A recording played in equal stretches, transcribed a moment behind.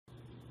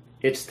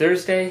It's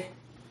Thursday.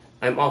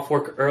 I'm off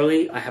work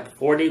early. I have a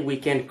 4-day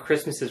weekend.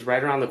 Christmas is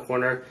right around the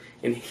corner.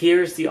 And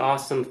here's the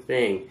awesome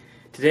thing.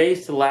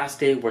 Today's the last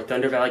day where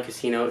Thunder Valley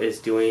Casino is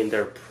doing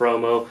their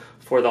promo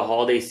for the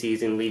holiday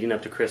season leading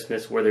up to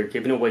Christmas, where they're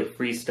giving away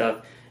free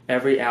stuff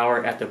every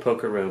hour at the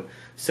poker room.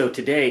 So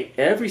today,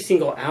 every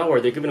single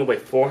hour, they're giving away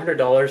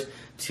 $400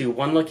 to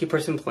one lucky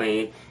person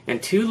playing,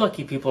 and 2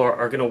 lucky people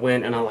are going to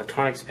win an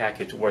electronics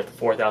package worth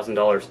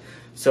 $4,000.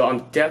 So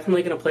I'm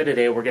definitely going to play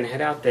today. We're going to head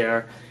out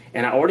there.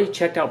 And I already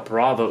checked out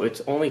Bravo.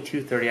 It's only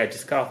 2:30. I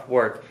just got off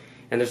work,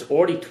 and there's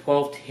already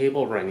 12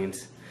 table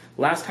runnings.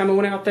 Last time I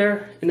went out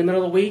there in the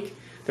middle of the week,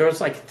 there was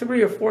like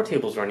 3 or 4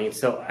 tables running.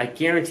 So I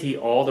guarantee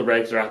all the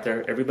regs are out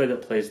there. Everybody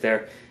that plays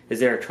there is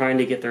there trying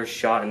to get their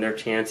shot and their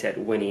chance at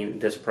winning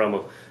this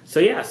promo.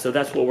 So yeah, so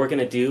that's what we're going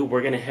to do.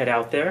 We're going to head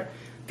out there.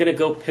 I'm going to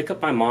go pick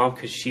up my mom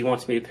because she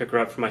wants me to pick her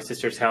up from my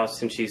sister's house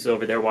since she's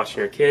over there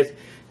watching her kids.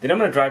 Then I'm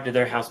going to drive to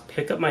their house,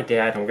 pick up my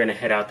dad, and we're going to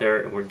head out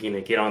there and we're going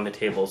to get on the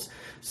tables.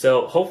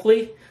 So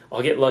hopefully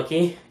I'll get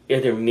lucky.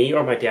 Either me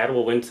or my dad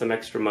will win some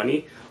extra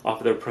money off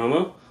of their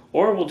promo,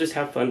 or we'll just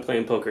have fun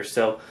playing poker.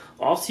 So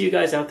I'll see you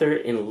guys out there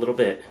in a little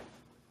bit.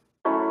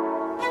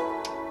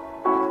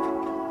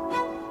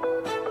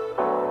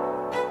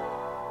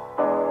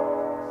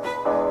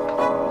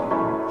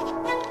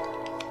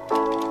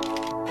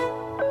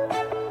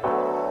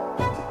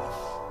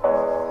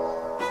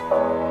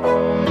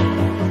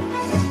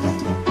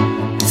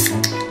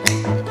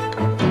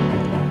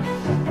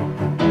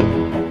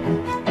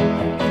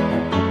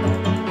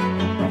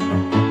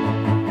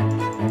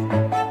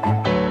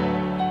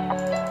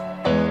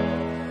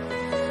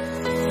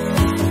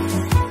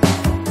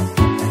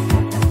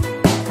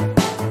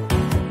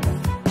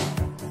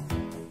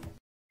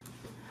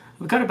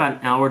 We've got about an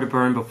hour to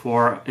burn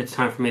before it's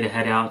time for me to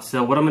head out.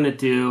 So what I'm going to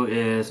do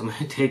is I'm going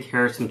to take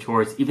care of some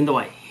chores. Even though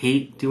I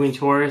hate doing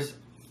chores,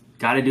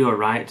 got to do it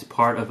right. It's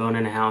part of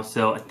owning a house.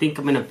 So I think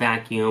I'm going to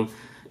vacuum.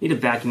 I need to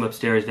vacuum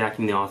upstairs,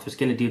 vacuum the office.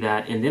 Going to do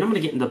that. And then I'm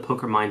going to get into the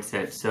poker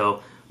mindset.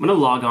 So I'm going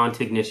to log on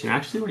to Ignition. I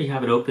actually already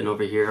have it open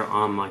over here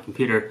on my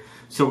computer.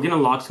 So we're going to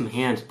log some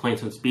hands playing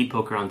some speed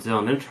poker on Zone.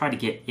 I'm going to try to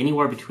get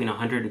anywhere between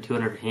 100 and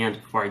 200 hands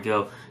before I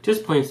go.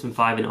 Just playing some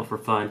 5 and 0 for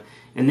fun.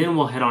 And then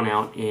we'll head on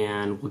out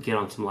and we'll get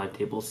on some live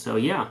tables. So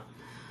yeah,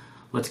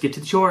 let's get to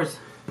the chores.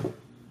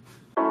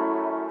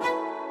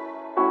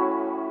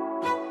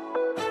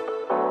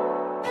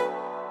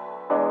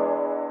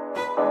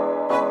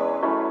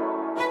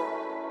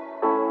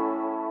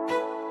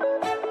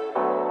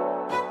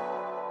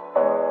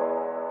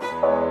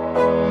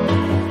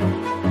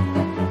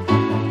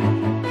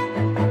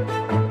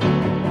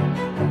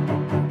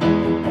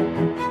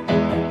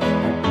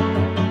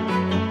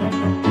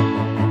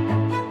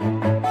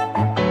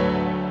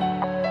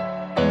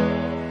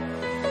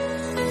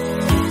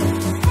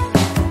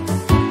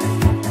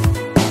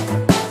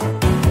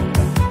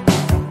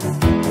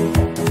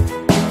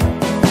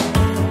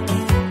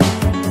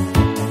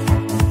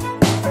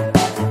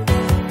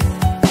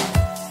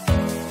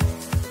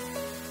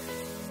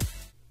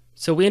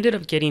 So we ended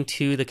up getting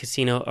to the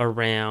casino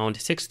around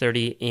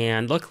 6:30,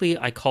 and luckily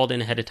I called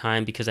in ahead of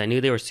time because I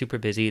knew they were super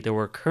busy. There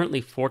were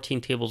currently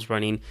 14 tables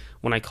running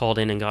when I called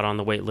in and got on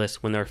the wait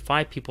list, when there were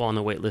 5 people on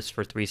the wait list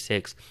for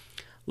 3-6.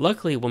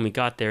 Luckily, when we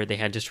got there, they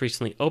had just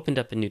recently opened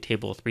up a new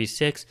table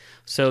 3-6,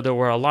 so there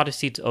were a lot of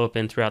seats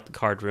open throughout the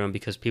card room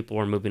because people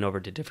were moving over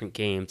to different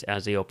games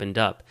as they opened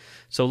up.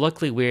 So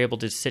luckily, we were able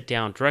to sit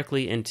down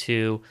directly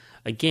into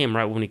a game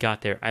right when we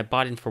got there. I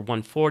bought in for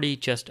 140,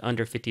 just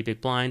under 50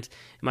 big blinds,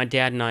 and my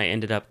dad and I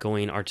ended up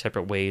going our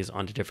separate ways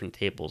onto different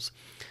tables.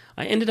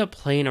 I ended up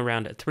playing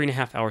around a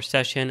 3.5-hour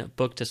session,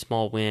 booked a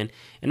small win,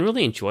 and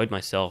really enjoyed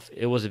myself.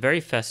 It was very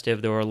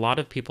festive. There were a lot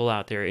of people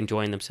out there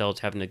enjoying themselves,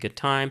 having a good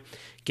time,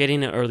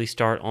 getting an early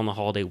start on the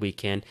holiday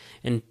weekend,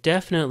 and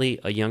definitely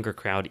a younger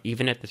crowd,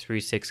 even at the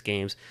 3-6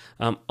 games.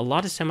 A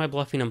lot of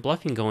semi-bluffing and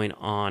bluffing going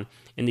on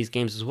in these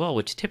games as well,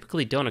 which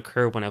typically don't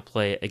occur when I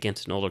play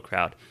against an older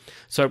crowd.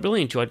 So I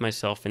really enjoyed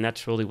myself, and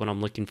that's really what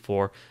I'm looking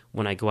for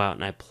when I go out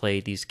and I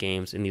play these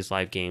games in these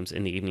live games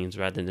in the evenings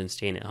rather than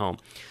staying at home.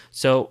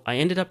 So I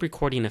ended up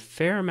recording a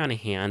fair amount of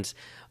hands.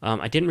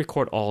 I didn't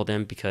record all of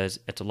them because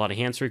it's a lot of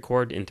hands to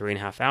record in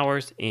 3.5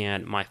 hours,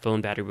 and my phone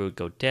battery would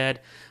go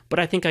dead. But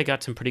I think I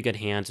got some pretty good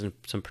hands and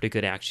some pretty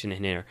good action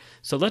in there.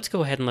 So let's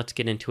go ahead and let's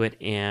get into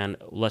it, and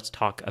let's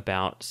talk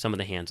about some of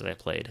the hands that I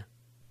played.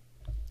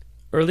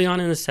 Early on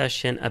in the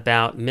session,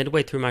 about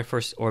midway through my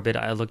first orbit,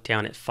 I looked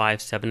down at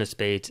 5-7 of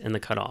spades in the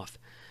cutoff.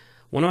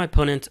 One of my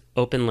opponents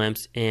open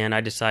limps, and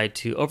I decide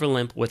to over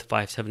limp with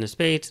 5-7 of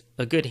spades,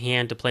 a good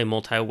hand to play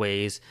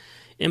multi-ways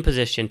in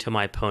position to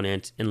my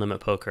opponent in limit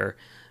poker.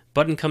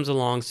 Button comes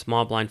along,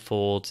 small blind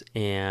folds,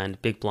 and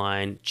big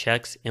blind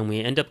checks, and we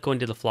end up going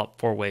to the flop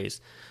 4 ways.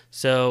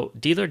 So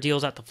dealer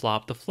deals at the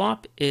flop. The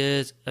flop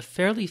is a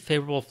fairly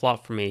favorable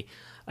flop for me.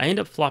 I end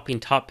up flopping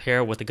top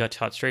pair with a gut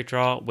shot straight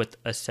draw with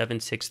a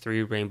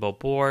 7-6-3 rainbow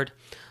board.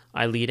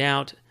 I lead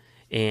out,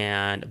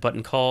 and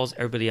button calls,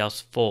 everybody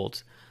else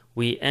folds.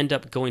 We end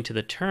up going to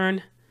the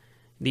turn.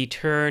 The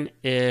turn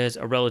is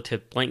a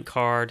relative blank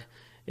card.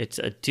 It's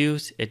a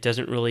deuce. It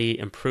doesn't really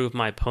improve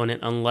my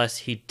opponent unless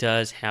he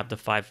does have the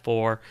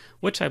 5-4,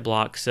 which I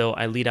block. So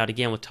I lead out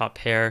again with top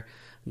pair,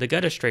 the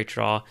gutter straight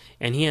draw,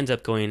 and he ends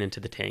up going into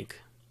the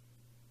tank.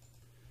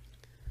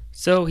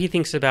 So he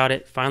thinks about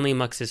it, finally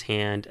mucks his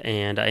hand,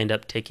 and I end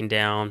up taking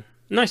down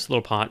a nice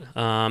little pot.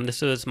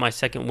 This was my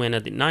second win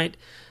of the night.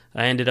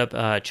 I ended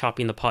up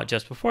chopping the pot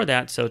just before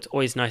that, so it's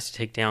always nice to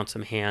take down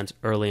some hands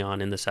early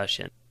on in the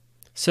session.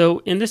 So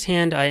in this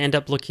hand, I end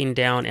up looking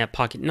down at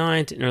pocket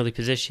nines in early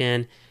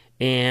position,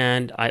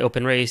 and I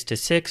open raise to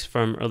 6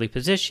 from early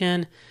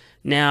position.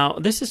 Now,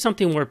 this is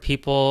something where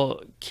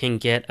people can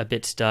get a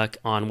bit stuck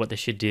on what they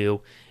should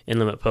do in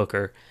limit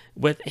poker.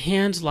 With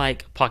hands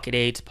like pocket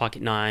 8s,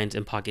 pocket 9s,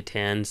 and pocket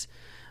 10s,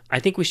 I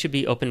think we should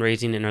be open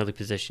raising in early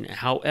position.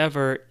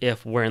 However,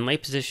 if we're in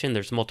late position,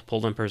 there's multiple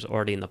limpers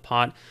already in the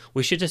pot,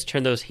 we should just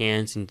turn those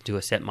hands into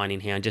a set mining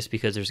hand just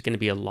because there's going to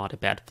be a lot of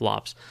bad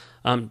flops.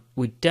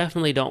 We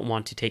definitely don't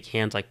want to take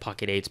hands like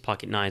pocket 8s,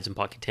 pocket 9s, and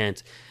pocket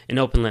 10s and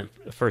open limp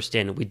first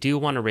in. We do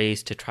want to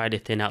raise to try to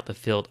thin out the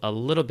field a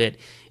little bit,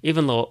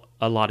 even though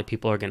a lot of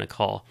people are going to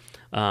call.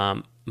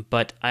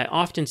 But I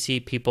often see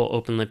people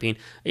open limping.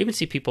 I even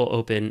see people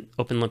open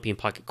limping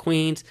pocket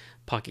queens,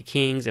 pocket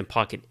kings, and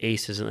pocket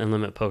aces in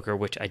limit poker,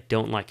 which I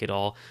don't like at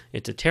all.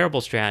 It's a terrible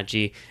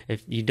strategy.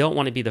 If you don't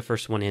want to be the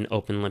first one in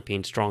open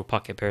limping strong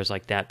pocket pairs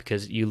like that,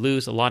 because you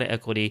lose a lot of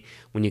equity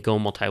when you go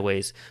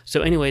multi-ways.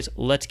 So anyways,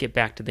 let's get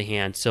back to the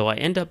hand. So I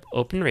end up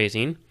open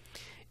raising,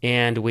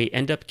 and we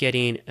end up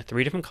getting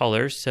 3 different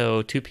colors.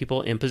 So 2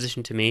 people in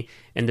position to me,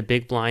 and the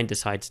big blind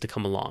decides to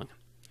come along.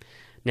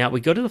 Now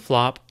we go to the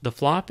flop. The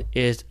flop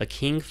is a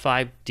king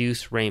 5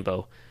 deuce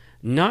rainbow.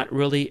 Not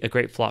really a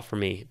great flop for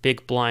me.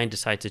 Big blind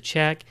decides to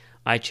check.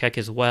 I check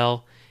as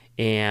well.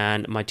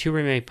 And my 2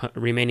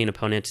 remaining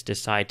opponents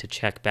decide to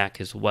check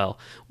back as well,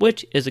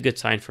 which is a good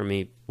sign for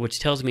me, which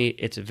tells me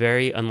it's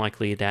very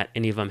unlikely that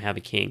any of them have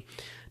a king.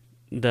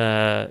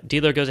 The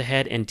dealer goes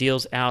ahead and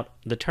deals out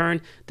the turn.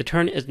 The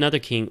turn is another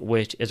king,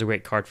 which is a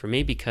great card for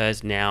me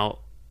because now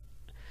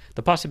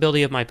the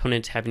possibility of my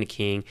opponents having a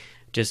king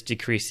just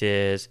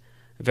decreases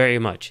very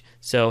much.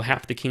 So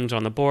half the kings are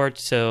on the board,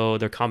 so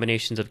their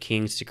combinations of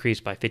kings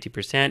decrease by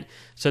 50%.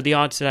 So the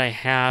odds that I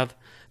have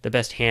the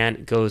best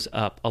hand goes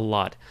up a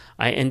lot.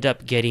 I end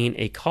up getting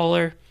a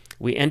caller.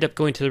 We end up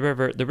going to the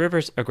river. The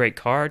river's a great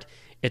card.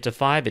 It's a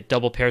 5. It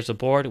double pairs the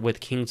board with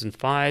kings and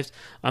 5s.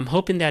 I'm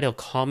hoping that it'll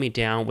calm me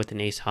down with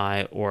an ace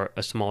high or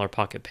a smaller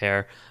pocket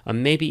pair,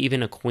 maybe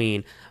even a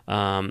queen.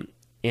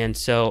 And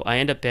so I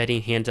end up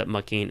betting, hands up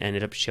mucking,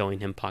 ended up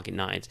showing him pocket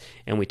 9s,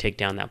 and we take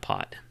down that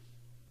pot.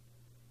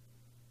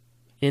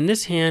 In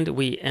this hand,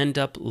 we end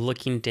up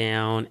looking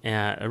down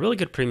at a really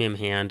good premium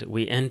hand.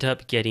 We end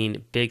up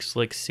getting big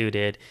slick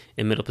suited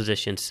in middle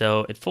position.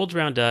 So it folds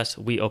around us.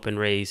 We open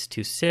raise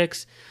to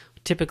 6.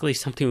 Typically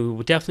something we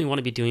would definitely want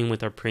to be doing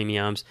with our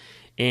premiums.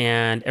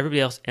 And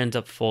everybody else ends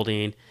up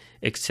folding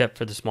except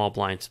for the small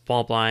blind.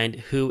 Small blind,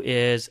 who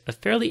is a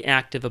fairly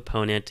active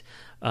opponent.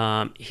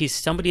 He's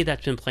somebody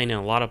that's been playing in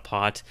a lot of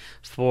pots.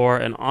 For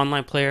an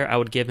online player, I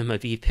would give him a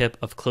VPIP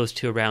of close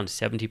to around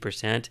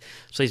 70%.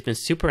 So he's been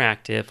super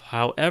active.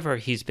 However,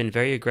 he's been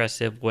very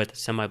aggressive with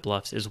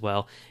semi-bluffs as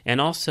well, and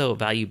also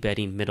value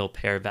betting middle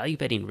pair, value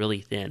betting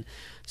really thin.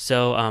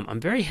 So I'm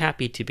very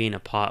happy to be in a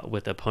pot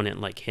with an opponent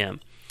like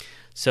him.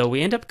 So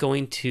we end up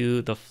going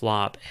to the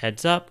flop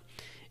heads up.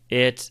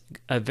 It's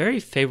a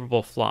very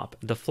favorable flop.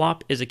 The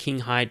flop is a king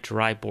high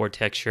dry board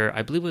texture.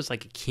 I believe it was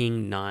like a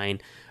king 9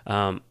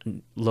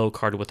 low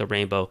card with a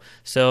rainbow.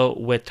 So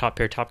with top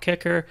pair, top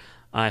kicker,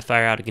 I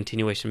fire out a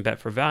continuation bet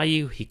for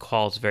value. He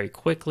calls very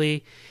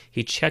quickly.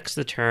 He checks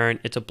the turn.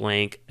 It's a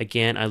blank.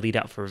 Again, I lead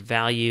out for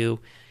value.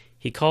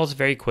 He calls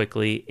very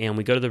quickly, and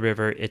we go to the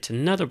river. It's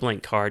another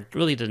blank card.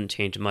 Really doesn't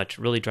change much.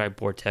 Really dry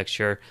board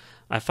texture.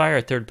 I fire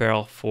a third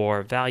barrel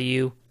for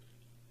value,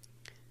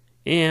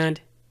 and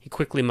he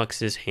quickly mucks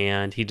his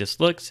hand. He just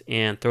looks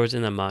and throws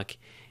in the muck,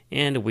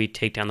 and we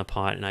take down the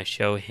pot, and I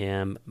show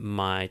him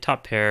my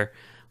top pair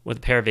with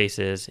a pair of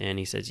aces, and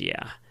he says,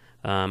 yeah.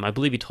 I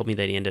believe he told me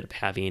that he ended up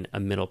having a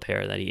middle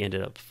pair that he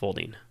ended up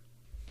folding.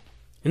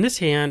 In this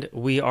hand,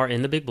 we are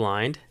in the big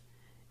blind,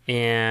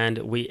 and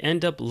we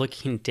end up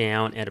looking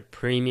down at a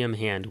premium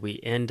hand. We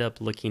end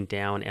up looking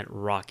down at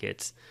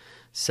rockets.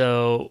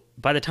 So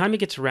by the time it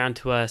gets around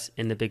to us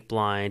in the big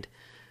blind,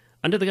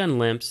 under the gun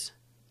limps.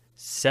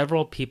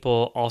 Several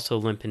people also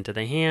limp into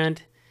the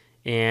hand,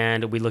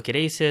 and we look at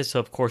aces, so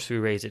of course we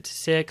raise it to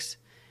 6.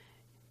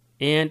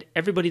 And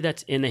everybody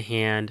that's in the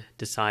hand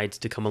decides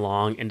to come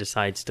along and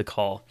decides to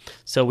call.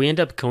 So we end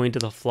up going to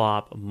the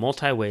flop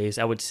multi-ways.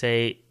 I would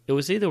say it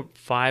was either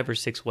 5 or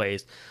 6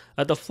 ways.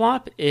 The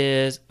flop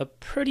is a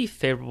pretty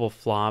favorable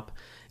flop.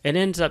 It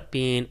ends up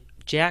being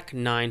Jack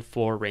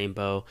 9-4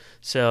 rainbow.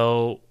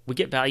 So we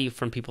get value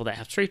from people that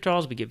have straight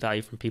draws. We get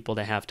value from people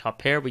that have top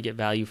pair. We get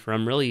value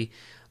from really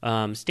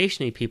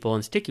stationary people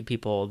and sticky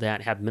people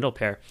that have middle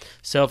pair.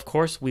 So of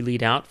course we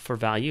lead out for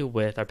value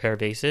with our pair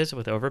of aces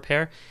with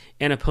overpair.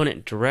 An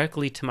opponent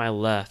directly to my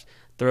left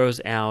throws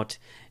out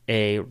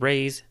a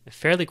raise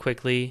fairly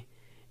quickly,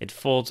 It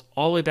folds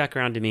all the way back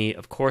around to me.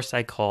 Of course,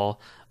 I call.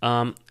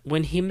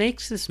 When he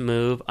makes this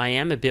move, I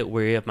am a bit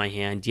wary of my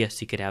hand. Yes,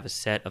 he could have a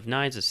set of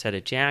nines, a set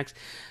of jacks.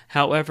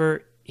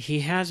 However,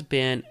 he has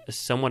been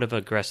somewhat of an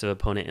aggressive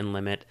opponent in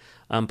limit,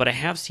 but I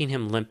have seen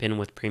him limp in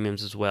with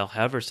premiums as well.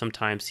 However,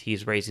 sometimes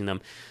he's raising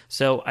them.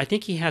 So I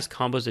think he has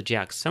combos of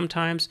jacks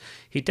sometimes.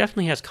 He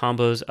definitely has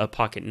combos of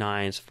pocket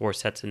nines, 4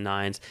 sets of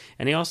nines,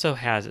 and he also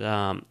has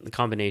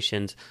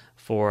combinations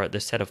for the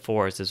set of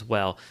fours as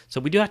well.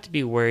 So we do have to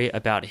be wary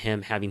about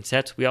him having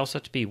sets. We also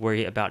have to be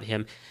wary about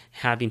him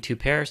having 2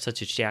 pairs,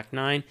 such as jack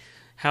 9.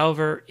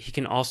 However, he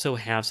can also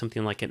have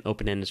something like an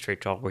open-ended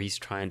straight draw where he's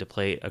trying to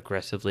play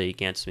aggressively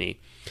against me.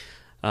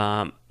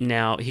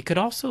 Now, he could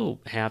also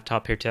have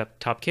top pair,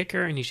 top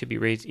kicker, and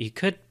he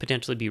could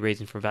potentially be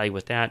raising for value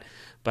with that,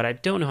 but I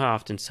don't know how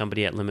often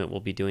somebody at limit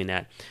will be doing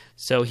that.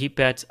 So he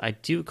bets, I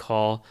do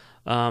call.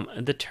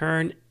 The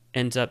turn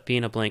ends up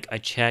being a blank. I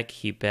check,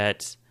 he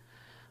bets,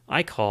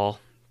 I call,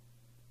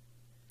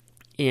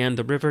 and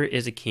the river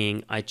is a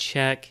king. I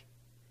check,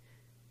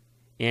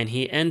 and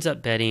he ends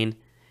up betting.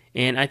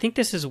 And I think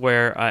this is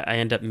where I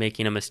end up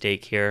making a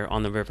mistake here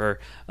on the river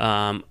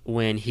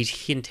when he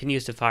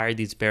continues to fire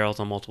these barrels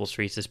on multiple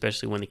streets,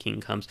 especially when the king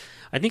comes.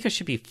 I think I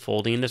should be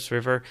folding this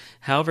river.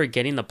 However,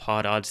 getting the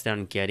pot odds that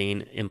I'm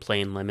getting in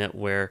playing limit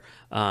where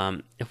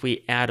if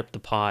we add up the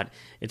pot,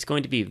 it's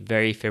going to be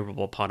very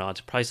favorable pot odds,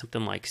 probably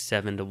something like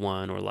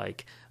 7-1 or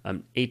like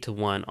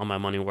 8-1 on my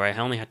money, where I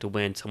only have to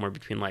win somewhere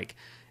between like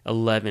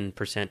 11%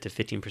 to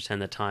 15% of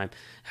the time.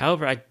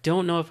 However, I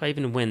don't know if I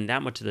even win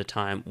that much of the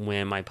time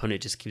when my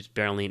opponent just keeps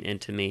barreling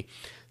into me.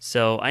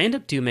 So I end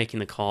up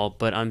making the call,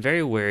 but I'm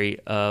very wary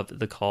of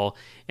the call,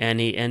 and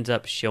he ends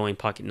up showing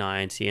pocket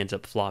nines. He ends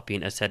up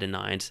flopping a set of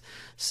nines.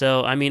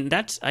 So, I mean,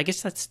 I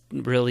guess that's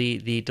really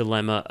the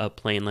dilemma of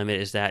playing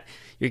limit, is that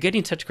you're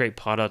getting such great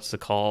pot odds to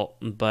call,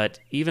 but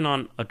even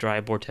on a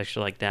dry board texture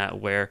like that,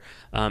 where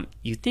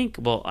you think,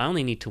 well, I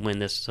only need to win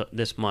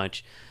this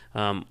much,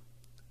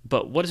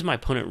 but what is my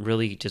opponent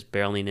really just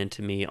barreling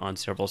into me on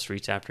several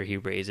streets after he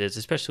raises,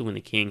 especially when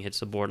the king hits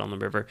the board on the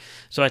river?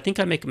 So I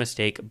think I make a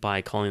mistake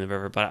by calling the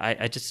river, but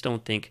I just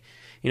don't think,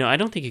 I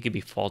don't think you could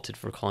be faulted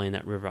for calling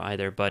that river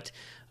either. But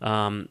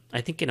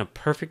I think in a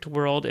perfect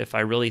world, if I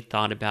really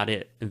thought about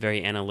it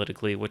very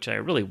analytically, which I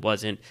really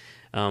wasn't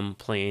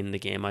playing the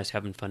game, I was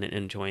having fun and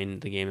enjoying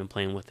the game and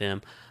playing with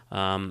him,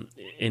 and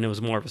it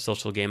was more of a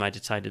social game, I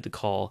decided to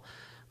call.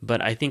 But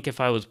I think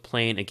if I was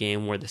playing a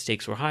game where the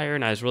stakes were higher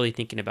and I was really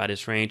thinking about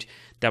his range,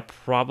 that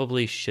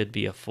probably should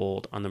be a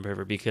fold on the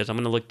river, because I'm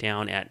going to look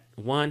down at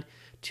 1,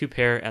 2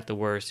 pair at the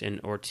worst,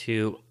 or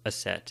 2 a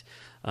set.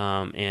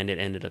 And it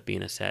ended up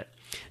being a set.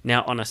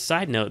 Now, on a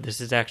side note,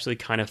 this is actually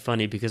kind of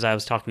funny because I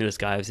was talking to this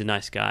guy. He was a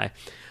nice guy.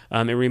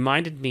 It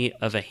reminded me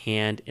of a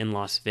hand in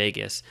Las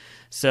Vegas.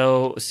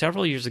 So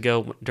several years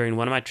ago, during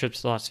one of my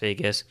trips to Las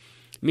Vegas,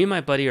 me and my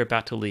buddy are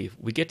about to leave.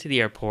 We get to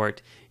the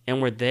airport, and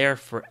we're there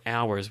for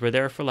hours. We're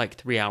there for like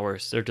 3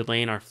 hours. They're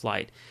delaying our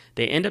flight.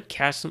 They end up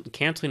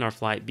canceling our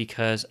flight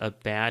because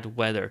of bad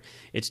weather.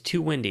 It's too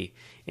windy.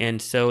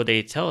 And so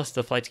they tell us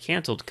the flight's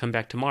canceled, come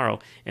back tomorrow.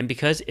 And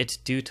because it's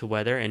due to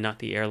weather and not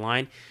the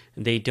airline,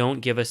 they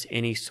don't give us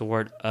any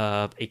sort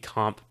of a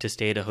comp to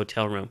stay at a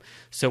hotel room.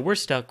 So we're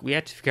stuck. We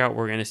have to figure out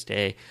where we're going to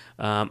stay.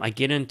 I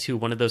get into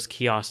one of those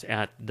kiosks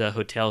at the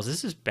hotels.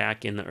 This is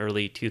back in the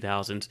early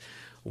 2000s.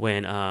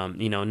 When,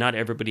 not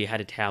everybody had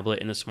a tablet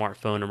and a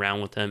smartphone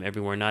around with them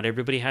everywhere. Not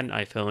everybody had an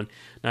iPhone.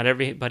 Not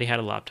everybody had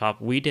a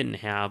laptop. We didn't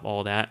have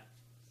all that.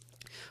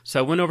 So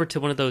I went over to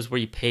one of those where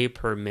you pay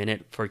per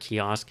minute for a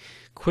kiosk,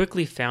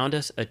 quickly found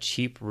us a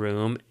cheap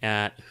room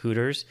at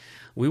Hooters.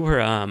 We were,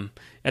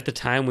 at the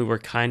time, we were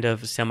kind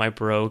of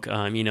semi-broke,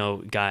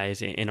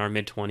 guys in our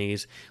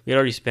mid-20s. We had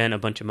already spent a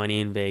bunch of money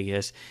in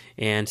Vegas.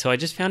 And so I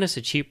just found us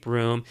a cheap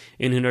room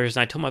in Hooters.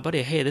 And I told my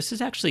buddy, hey, this is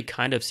actually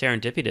kind of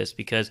serendipitous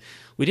because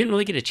we didn't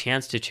really get a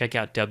chance to check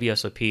out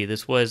WSOP.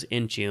 This was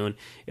in June.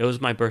 It was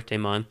my birthday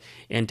month.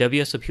 And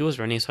WSOP was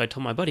running. So I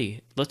told my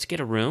buddy, let's get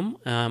a room.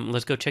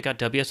 Let's go check out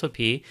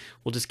WSOP.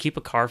 We'll just keep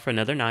a car for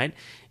another night.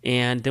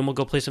 And then we'll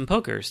go play some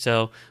poker.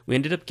 So we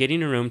ended up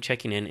getting a room,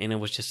 checking in. And it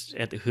was just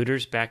at the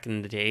Hooters back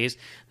in the days.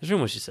 This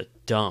room was just a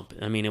dump.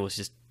 I mean, it was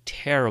just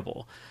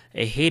terrible.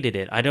 I hated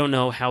it. I don't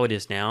know how it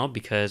is now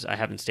because I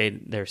haven't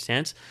stayed there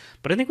since,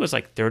 but I think it was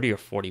like $30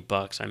 or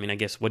 $40. I mean, I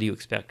guess what do you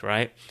expect,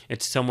 right?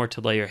 It's somewhere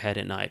to lay your head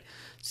at night.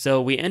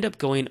 So we end up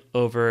going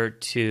over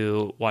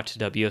to watch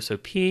the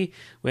WSOP.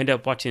 We end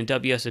up watching the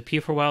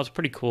WSOP for a while. It's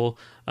pretty cool,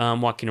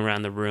 walking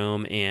around the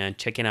room and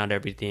checking out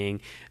everything.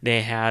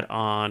 They had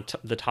on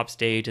the top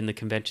stage in the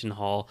convention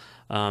hall,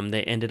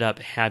 they ended up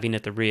having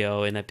at the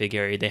Rio in that big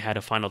area, they had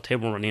a final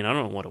table running. I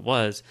don't know what it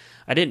was.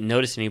 I didn't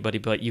notice anybody,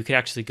 but you could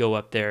actually go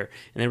up there,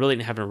 and they really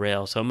didn't have a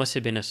rail, so it must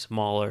have been a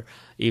smaller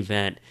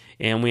event.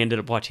 And we ended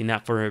up watching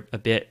that for a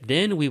bit.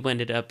 Then we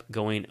ended up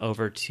going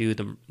over to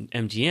the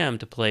MGM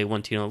to play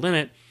 1-2 no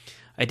limit.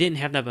 I didn't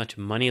have that much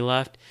money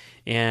left,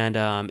 and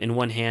in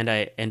one hand,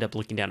 I end up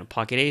looking down at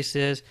pocket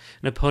aces.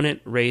 An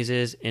opponent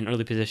raises in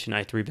early position.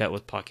 I 3-bet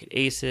with pocket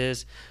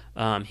aces.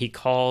 He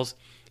calls,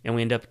 and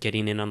we end up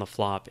getting in on the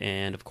flop,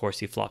 and of course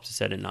he flops a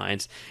set of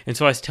nines. And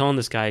so I was telling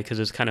this guy, because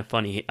it was kind of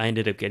funny, I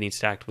ended up getting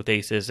stacked with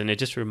aces, and it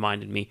just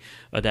reminded me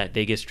of that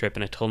Vegas trip,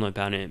 and I told him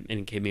about it, and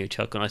it gave me a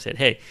chuckle, and I said,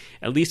 hey,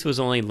 at least it was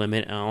only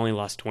limit, and I only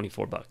lost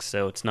 $24,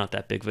 so it's not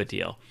that big of a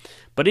deal.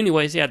 But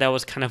anyways, yeah, that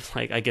was kind of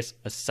like, I guess,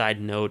 a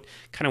side note,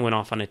 kind of went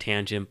off on a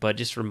tangent, but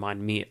just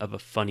reminded me of a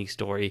funny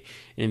story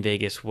in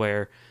Vegas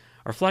where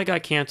our flight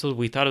got canceled.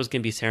 We thought it was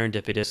going to be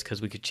serendipitous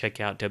because we could check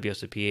out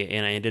WSOP,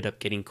 and I ended up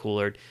getting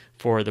coolered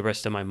for the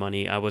rest of my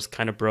money. I was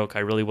kind of broke. I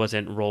really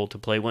wasn't rolled to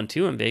play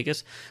 1-2 in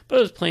Vegas, but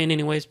I was playing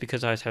anyways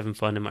because I was having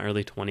fun in my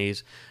early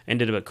 20s.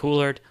 Ended up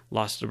coolered,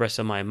 lost the rest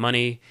of my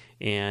money,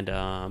 and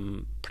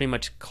pretty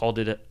much called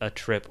it a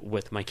trip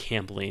with my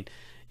gambling,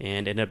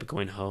 and ended up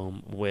going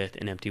home with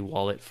an empty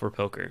wallet for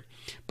poker.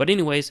 But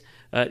anyways,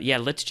 yeah,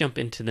 let's jump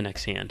into the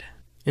next hand.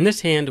 In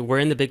this hand, we're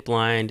in the big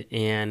blind,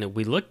 and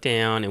we look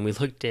down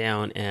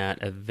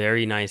at a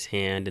very nice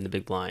hand in the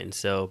big blind.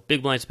 So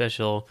big blind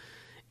special,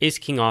 ace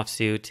king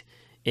offsuit,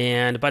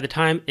 and by the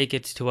time it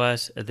gets to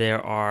us,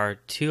 there are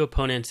two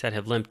opponents that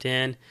have limped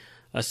in.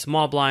 A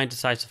small blind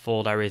decides to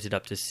fold. I raise it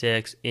up to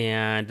 6,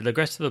 and the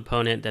aggressive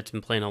opponent that's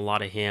been playing a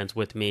lot of hands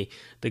with me,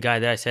 the guy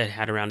that I said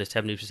had around a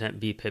 70%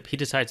 VPIP, he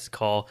decides to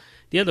call.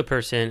 The other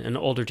person, an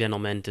older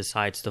gentleman,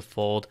 decides to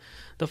fold.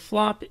 The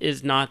flop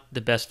is not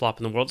the best flop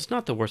in the world. It's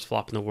not the worst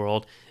flop in the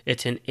world.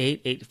 It's an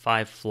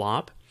 8-8-5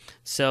 flop,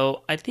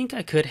 so I think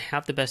I could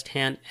have the best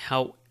hand.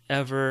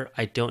 However,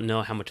 I don't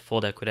know how much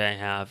fold equity I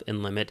have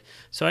in limit,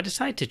 so I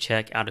decide to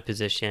check out of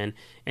position,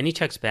 and he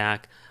checks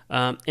back.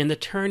 And the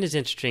turn is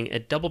interesting.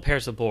 It double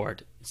pairs the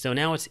board. So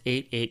now it's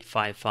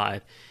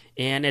 8-8-5-5.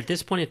 And at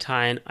this point in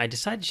time, I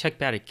decide to check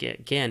back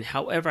again.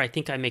 However, I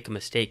think I make a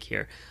mistake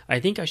here. I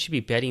think I should be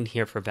betting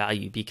here for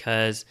value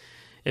because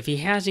if he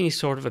has any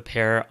sort of a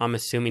pair, I'm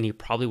assuming he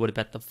probably would have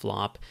bet the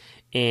flop.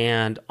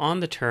 And on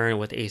the turn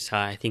with ace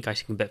high, I think I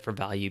can bet for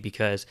value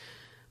because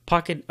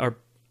pocket or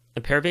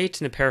a pair of 8s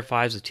and a pair of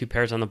 5s with 2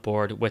 pairs on the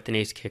board with an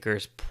ace kicker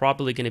is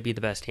probably going to be the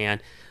best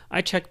hand.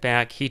 I check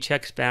back. He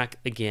checks back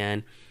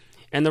again.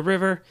 And the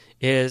river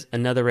is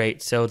another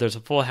 8. So there's a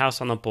full house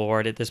on the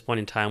board. At this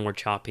point in time, we're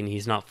chopping.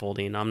 He's not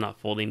folding. I'm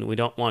not folding. We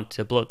don't want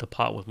to bloat the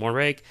pot with more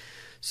rake.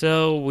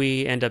 So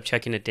we end up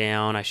checking it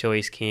down. I show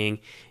ace king,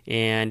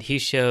 and he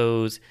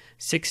shows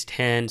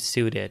 6-10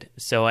 suited.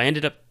 So I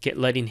ended up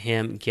letting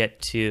him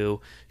get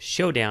to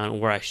showdown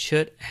where I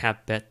should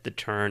have bet the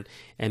turn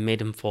and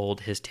made him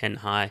fold his 10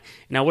 high,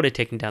 and I would have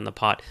taken down the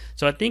pot.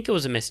 So I think it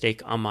was a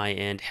mistake on my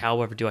end.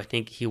 However, do I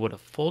think he would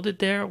have folded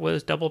there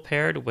was double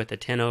paired with a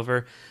 10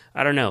 over?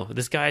 I don't know.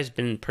 This guy's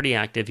been pretty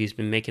active. He's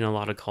been making a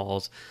lot of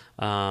calls.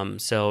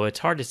 So it's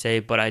hard to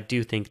say, but I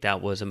do think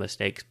that was a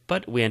mistake.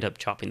 But we end up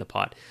chopping the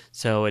pot,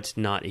 so it's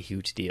not a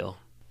huge deal.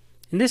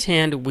 In this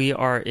hand, we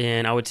are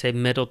in, I would say,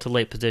 middle to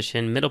late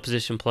position, middle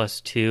position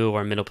 +2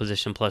 or middle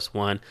position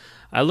 +1.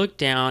 I look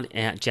down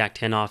at Jack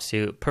 10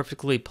 offsuit,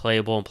 perfectly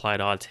playable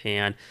implied odds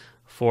hand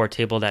for a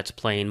table that's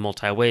playing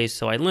multi-ways.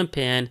 So I limp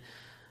in,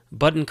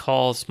 button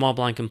calls, small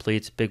blind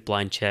completes, big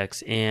blind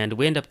checks, and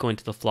we end up going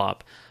to the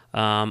flop.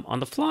 On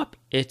the flop,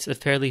 it's a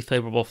fairly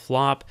favorable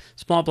flop.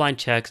 Small blind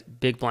checks,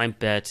 big blind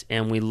bets,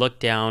 and we look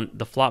down.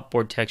 The flop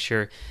board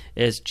texture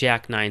is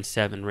Jack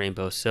 9-7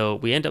 rainbow. So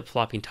we end up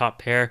flopping top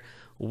pair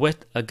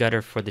with a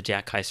gutter for the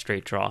jack high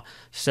straight draw.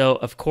 So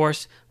of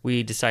course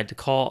we decide to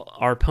call.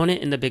 Our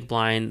opponent in the big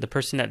blind, the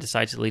person that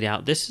decides to lead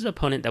out, this is an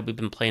opponent that we've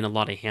been playing a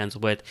lot of hands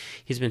with.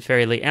 He's been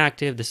fairly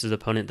active. This is an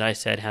opponent that I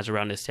said has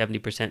around a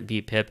 70%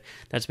 VPIP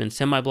that's been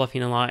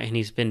semi-bluffing a lot, and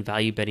he's been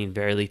value betting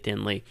very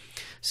thinly.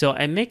 So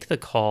I make the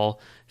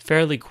call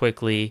fairly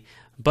quickly.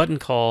 Button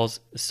calls,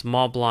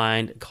 small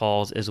blind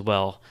calls as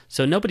well.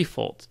 So nobody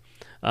folds.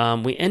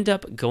 We end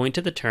up going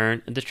to the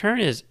turn. The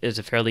turn is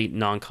a fairly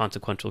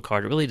non-consequential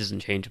card. It really doesn't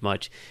change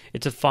much.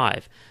 It's a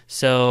 5.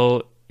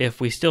 So if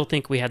we still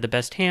think we had the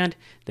best hand,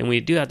 then we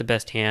do have the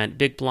best hand.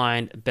 Big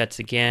blind bets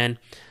again.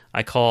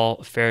 I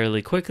call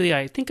fairly quickly.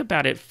 I think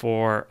about it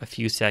for a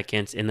few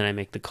seconds, and then I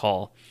make the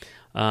call.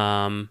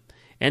 And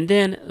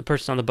then the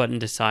person on the button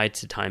decides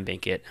to time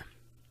bank it.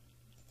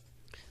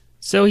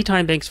 So he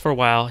time banks for a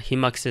while. He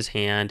mucks his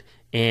hand,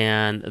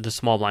 and the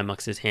small blind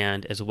mucks his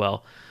hand as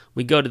well.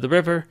 We go to the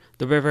river.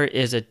 The river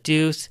is a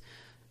deuce.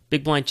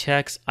 Big blind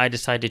checks. I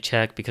decide to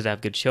check because I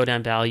have good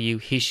showdown value.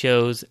 He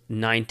shows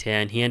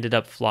 9-10. He ended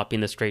up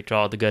flopping the straight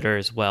draw, the gutter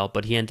as well,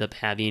 but he ends up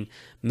having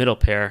middle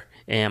pair,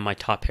 and my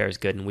top pair is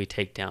good, and we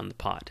take down the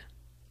pot.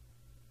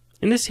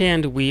 In this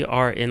hand, we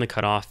are in the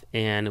cutoff,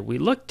 and we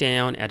look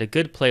down at a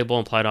good playable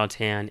implied odds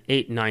hand,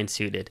 8-9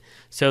 suited.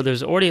 So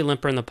there's already a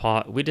limper in the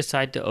pot. We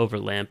decide to over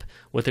limp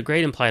with a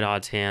great implied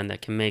odds hand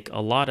that can make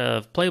a lot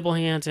of playable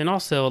hands and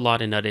also a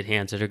lot of nutted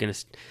hands that are going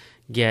to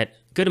get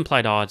good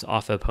implied odds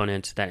off of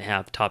opponents that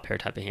have top pair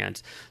type of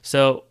hands.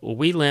 So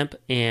we limp,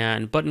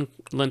 and button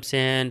limps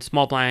in,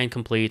 small blind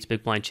completes,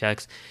 big blind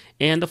checks,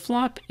 And the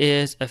flop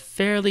is a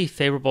fairly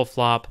favorable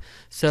flop.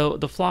 So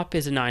the flop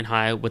is a 9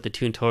 high with a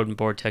tuned totem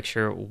board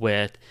texture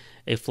with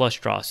a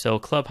flush draw. So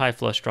club high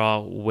flush draw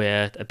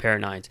with a pair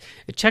of 9s.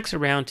 It checks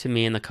around to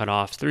me in the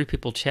cutoffs. 3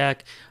 people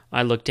check.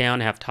 I look down,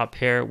 have top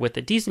pair with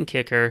a decent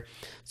kicker.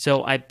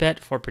 So I bet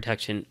for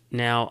protection.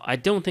 Now, I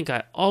don't think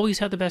I always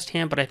have the best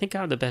hand, but I think I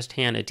have the best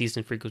hand at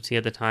decent frequency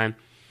at the time.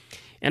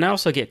 And I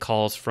also get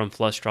calls from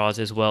flush draws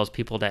as well as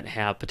people that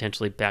have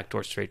potentially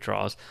backdoor straight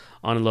draws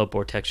on a low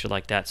board texture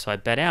like that. So I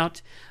bet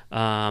out,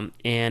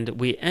 and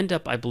we end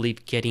up, I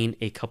believe, getting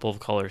a couple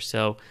of colors.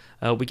 So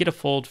we get a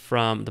fold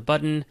from the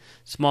button,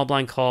 small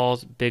blind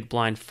calls, big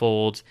blind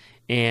folds,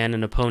 and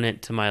an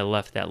opponent to my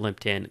left that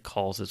limped in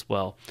calls as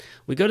well.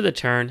 We go to the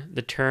turn.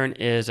 The turn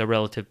is a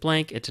relative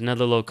blank. It's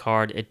another low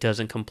card. It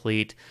doesn't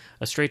complete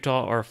a straight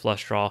draw or a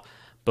flush draw.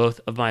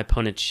 Both of my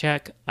opponents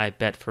check. I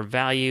bet for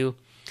value.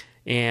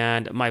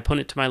 And my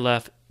opponent to my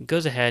left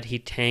goes ahead, he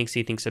tanks,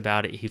 he thinks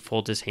about it, he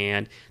folds his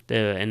hand,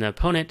 and the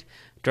opponent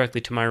directly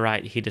to my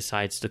right, he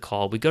decides to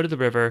call. We go to the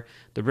river.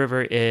 The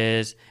river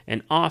is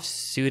an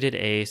off-suited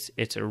ace.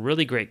 It's a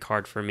really great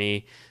card for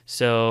me.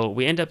 So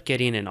we end up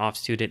getting an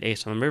off-suited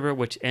ace on the river,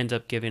 which ends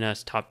up giving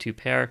us top 2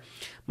 pair.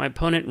 My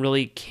opponent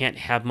really can't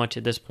have much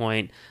at this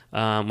point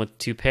with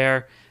 2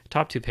 pair.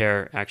 Top 2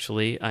 pair,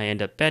 actually, I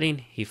end up betting,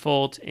 he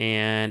folds,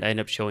 and I end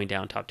up showing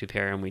down top 2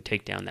 pair, and we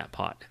take down that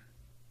pot.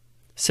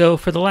 So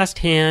for the last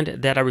hand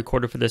that I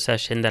recorded for this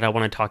session that I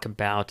want to talk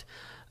about,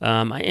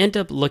 I end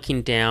up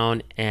looking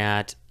down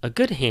at a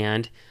good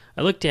hand.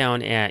 I look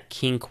down at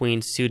King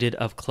Queen suited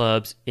of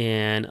clubs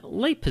in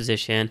late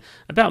position,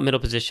 about middle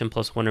position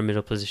 +1 or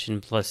middle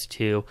position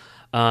 +2.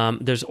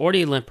 There's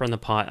already a limper on the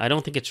pot. I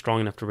don't think it's strong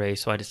enough to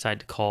raise, so I decide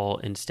to call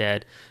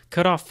instead.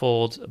 Cutoff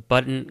folds,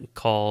 button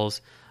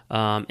calls,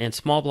 and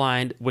small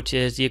blind, which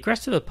is the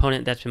aggressive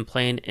opponent that's been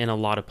playing in a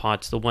lot of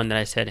pots, the one that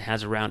I said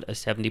has around a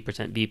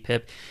 70%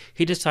 VPIP,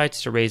 he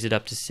decides to raise it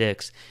up to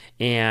 6,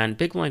 and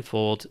big blind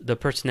folds, the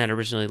person that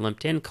originally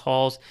limped in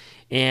calls,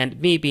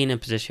 and me being in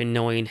position,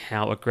 knowing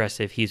how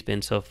aggressive he's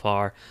been so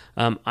far,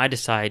 I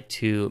decide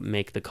to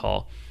make the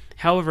call.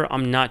 However,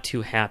 I'm not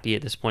too happy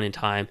at this point in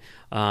time,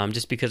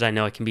 just because I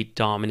know I can be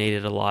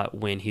dominated a lot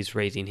when he's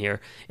raising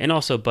here. And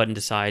also, button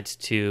decides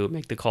to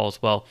make the call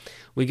as well.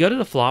 We go to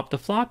the flop. The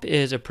flop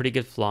is a pretty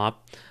good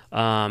flop,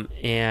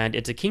 and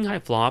it's a king high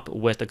flop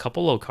with a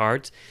couple low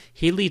cards.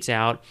 He leads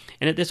out,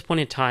 and at this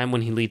point in time,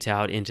 when he leads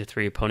out into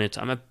 3 opponents,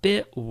 I'm a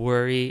bit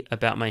worried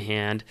about my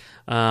hand.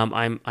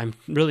 I'm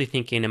really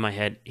thinking in my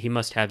head he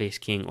must have ace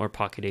king or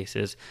pocket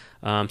aces,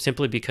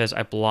 simply because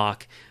I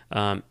block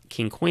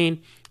king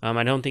queen.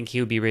 I don't think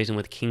he would be raising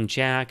with king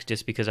jack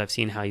just because I've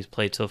seen how he's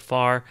played so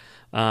far,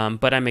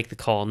 but I make the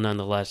call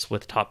nonetheless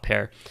with top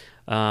pair.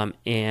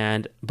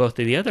 And both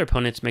of the other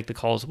opponents make the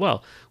call as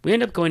well. We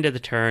end up going to the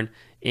turn,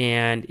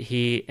 and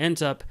he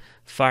ends up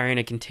firing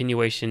a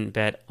continuation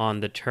bet on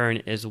the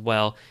turn as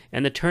well.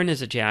 And the turn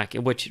is a jack,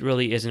 which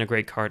really isn't a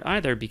great card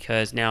either,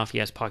 because now if he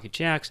has pocket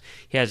jacks,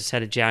 he has a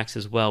set of jacks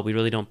as well. We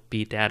really don't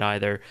beat that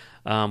either.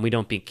 We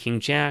don't beat king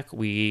jack.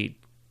 We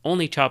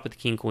only chop with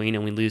king queen,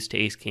 and we lose to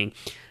ace king.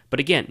 But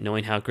again,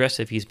 knowing how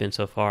aggressive he's been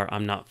so far,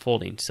 I'm not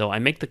folding. So I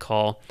make the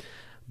call,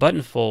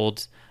 button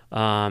folds,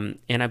 and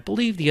I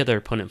believe the other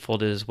opponent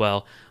folded as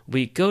well.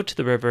 We go to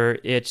the river.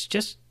 It's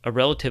just a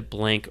relative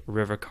blank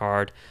river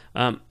card.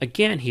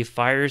 Again, he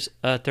fires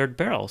a third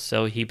barrel,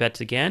 so he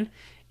bets again.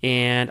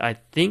 And I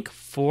think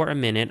for a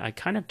minute, I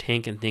kind of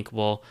tank and think,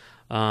 well,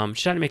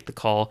 should I make the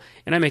call?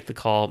 And I make the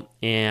call,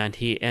 and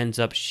he ends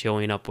up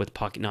showing up with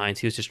pocket 9s.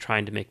 He was just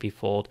trying to make me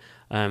fold,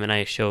 and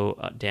I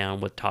show down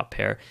with top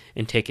pair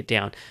and take it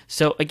down.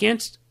 So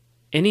against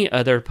any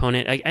other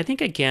opponent, I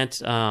think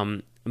against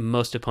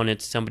most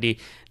opponents, somebody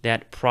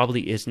that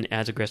probably isn't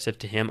as aggressive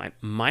to him, I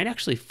might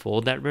actually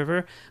fold that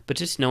river, but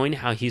just knowing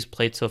how he's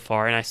played so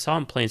far, and I saw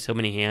him playing so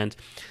many hands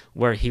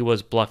where he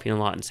was bluffing a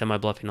lot and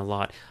semi-bluffing a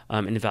lot,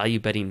 and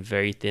value betting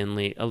very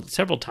thinly,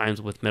 several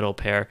times with middle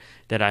pair,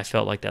 that I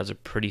felt like that was a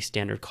pretty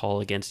standard call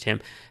against him.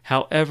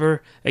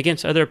 However,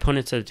 against other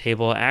opponents at the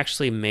table, I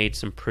actually made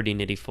some pretty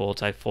nitty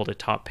folds. I folded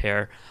top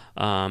pair.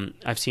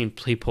 I've seen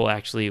people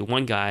actually,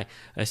 one guy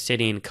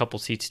sitting a couple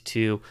seats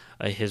to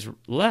his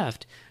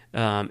left,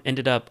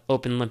 ended up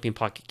open limping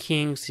pocket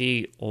kings.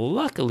 He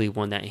luckily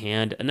won that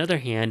hand. Another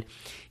hand,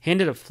 he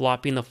ended up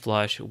flopping the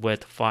flush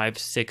with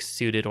 5-6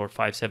 suited or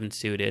 5-7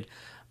 suited,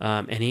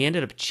 and he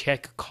ended up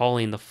check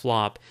calling the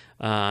flop,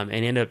 and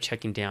ended up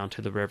checking down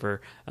to the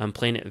river,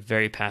 playing it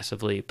very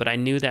passively. But I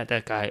knew that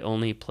that guy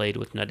only played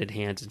with nutted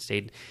hands and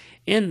stayed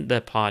in the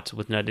pots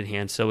with nutted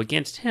hands. So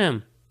against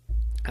him,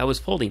 I was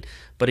folding,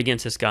 but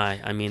against this guy,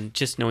 I mean,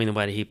 just knowing the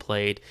way that he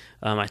played,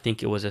 I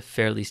think it was a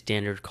fairly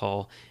standard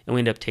call, and we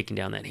ended up taking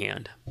down that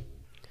hand.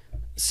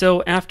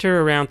 So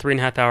after around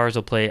 3.5 hours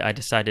of play, I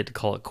decided to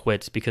call it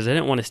quits because I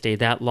didn't want to stay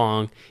that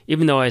long,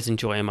 even though I was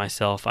enjoying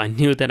myself. I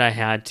knew that I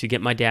had to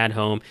get my dad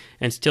home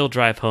and still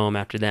drive home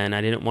after then.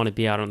 I didn't want to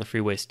be out on the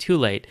freeways too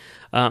late,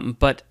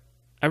 but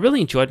I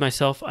really enjoyed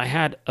myself. I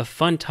had a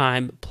fun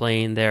time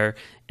playing there,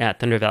 at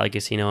Thunder Valley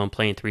Casino and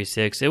playing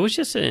 3-6. It was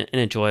just an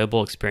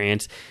enjoyable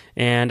experience,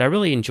 and I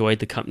really enjoyed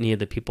the company of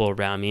the people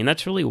around me, and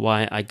that's really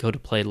why I go to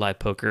play live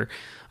poker.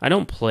 I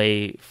don't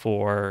play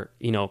for,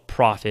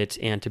 profits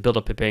and to build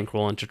up a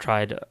bankroll and to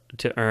try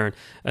to earn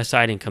a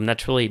side income.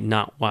 That's really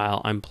not why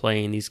I'm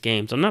playing these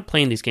games. I'm not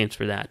playing these games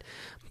for that.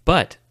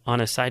 But on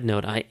a side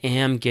note, I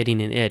am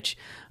getting an itch.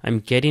 I'm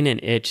getting an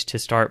itch to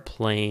start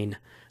playing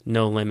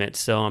No Limit.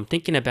 So I'm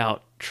thinking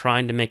about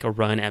trying to make a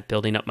run at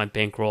building up my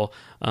bankroll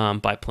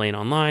by playing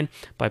online,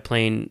 by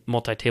playing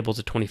multi-tables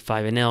of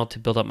 25 NL to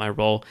build up my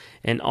roll,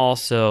 and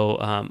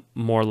also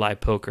more live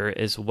poker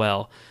as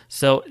well.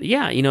 So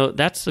yeah,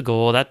 that's the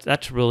goal.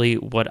 That's really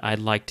what I'd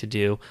like to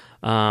do.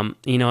 And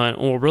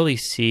we'll really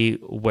see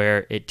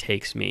where it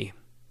takes me.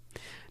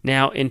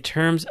 Now, in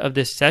terms of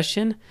this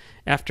session,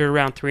 after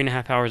around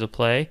 3.5 hours of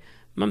play,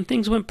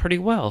 things went pretty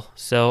well.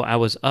 So I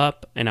was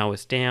up and I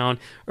was down.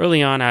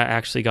 Early on, I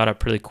actually got up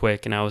pretty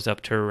quick and I was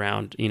up to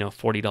around,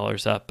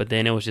 $40 up. But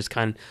then it was just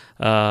kind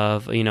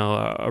of,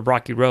 a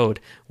rocky road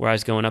where I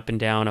was going up and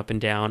down, up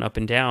and down, up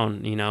and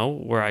down,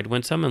 where I'd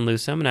win some and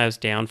lose some. And I was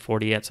down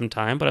 40 at some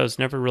time, but I was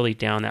never really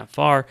down that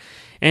far.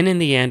 And in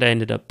the end, I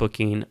ended up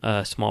booking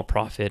a small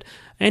profit.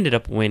 I ended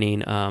up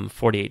winning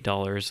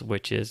 $48,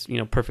 which is,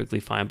 perfectly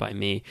fine by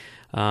me.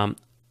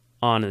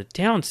 On the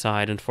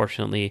downside,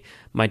 unfortunately,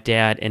 my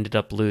dad ended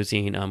up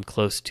losing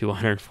close to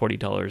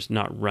 $140,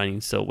 not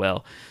running so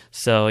well.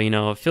 So,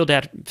 feel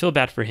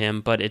bad for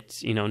him, but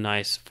it's,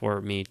 nice for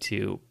me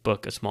to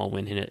book a small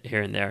win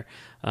here and there.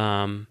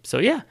 So,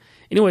 yeah.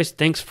 Anyways,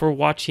 thanks for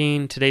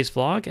watching today's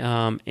vlog,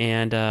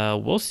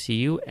 and we'll see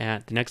you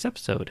at the next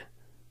episode.